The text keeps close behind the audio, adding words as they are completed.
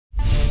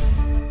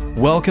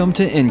Welcome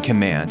to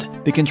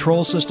iNCommand, the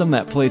control system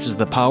that places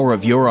the power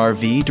of your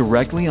RV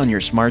directly on your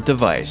smart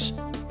device.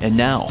 And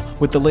now,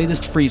 with the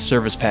latest free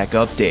service pack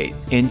update,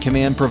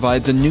 iNCommand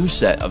provides a new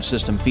set of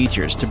system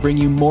features to bring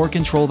you more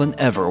control than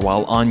ever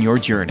while on your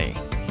journey.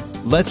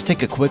 Let's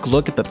take a quick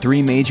look at the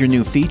 3 major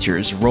new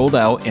features rolled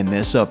out in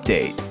this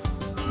update.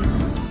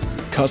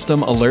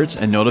 Custom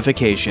alerts and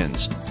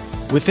notifications.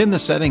 Within the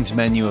settings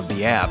menu of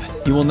the app,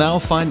 you will now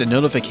find a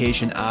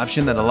notification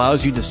option that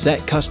allows you to set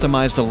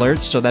customized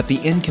alerts so that the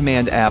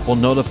iNCommand app will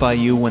notify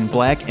you when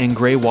black and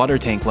gray water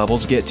tank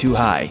levels get too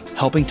high,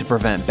 helping to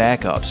prevent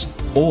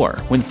backups, or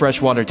when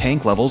freshwater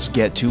tank levels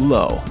get too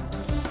low.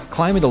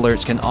 Climate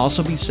alerts can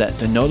also be set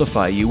to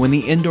notify you when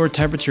the indoor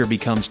temperature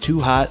becomes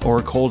too hot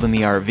or cold in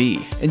the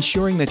RV,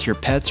 ensuring that your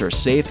pets are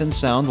safe and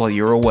sound while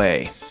you're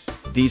away.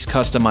 These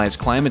customized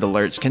climate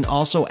alerts can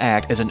also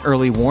act as an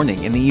early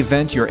warning in the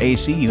event your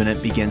AC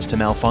unit begins to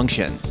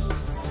malfunction.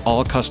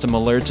 All custom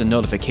alerts and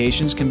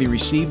notifications can be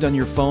received on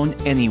your phone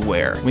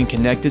anywhere when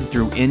connected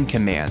through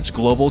iNCommand's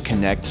Global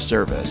Connect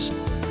service.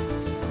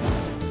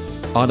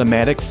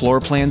 Automatic Floor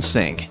Plan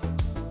Sync.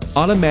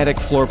 Automatic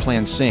Floor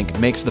Plan Sync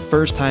makes the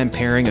first-time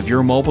pairing of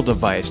your mobile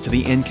device to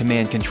the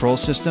iNCommand control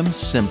system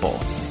simple.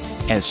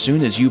 As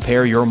soon as you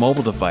pair your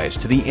mobile device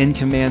to the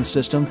iNCommand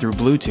system through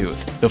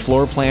Bluetooth, the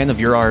floor plan of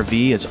your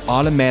RV is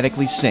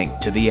automatically synced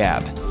to the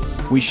app.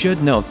 We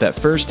should note that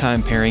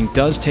first-time pairing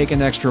does take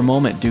an extra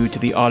moment due to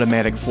the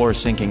automatic floor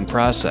syncing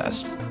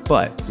process,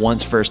 but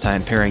once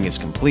first-time pairing is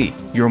complete,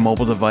 your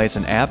mobile device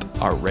and app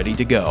are ready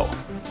to go.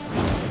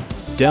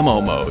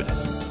 Demo Mode.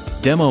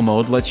 Demo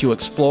Mode lets you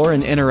explore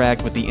and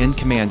interact with the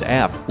iNCommand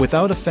app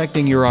without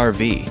affecting your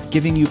RV,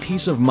 giving you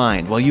peace of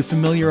mind while you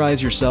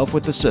familiarize yourself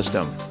with the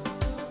system.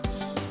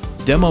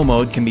 Demo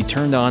mode can be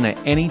turned on at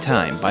any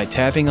time by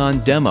tapping on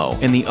Demo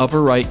in the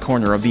upper right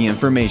corner of the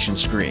information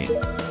screen.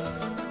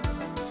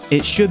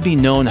 It should be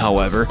known,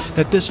 however,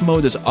 that this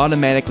mode is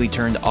automatically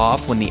turned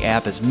off when the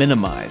app is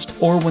minimized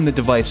or when the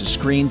device's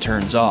screen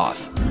turns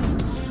off.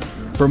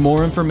 For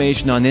more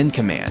information on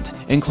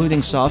iNCommand,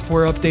 including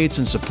software updates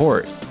and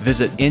support,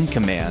 visit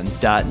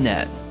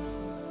iNCommand.net.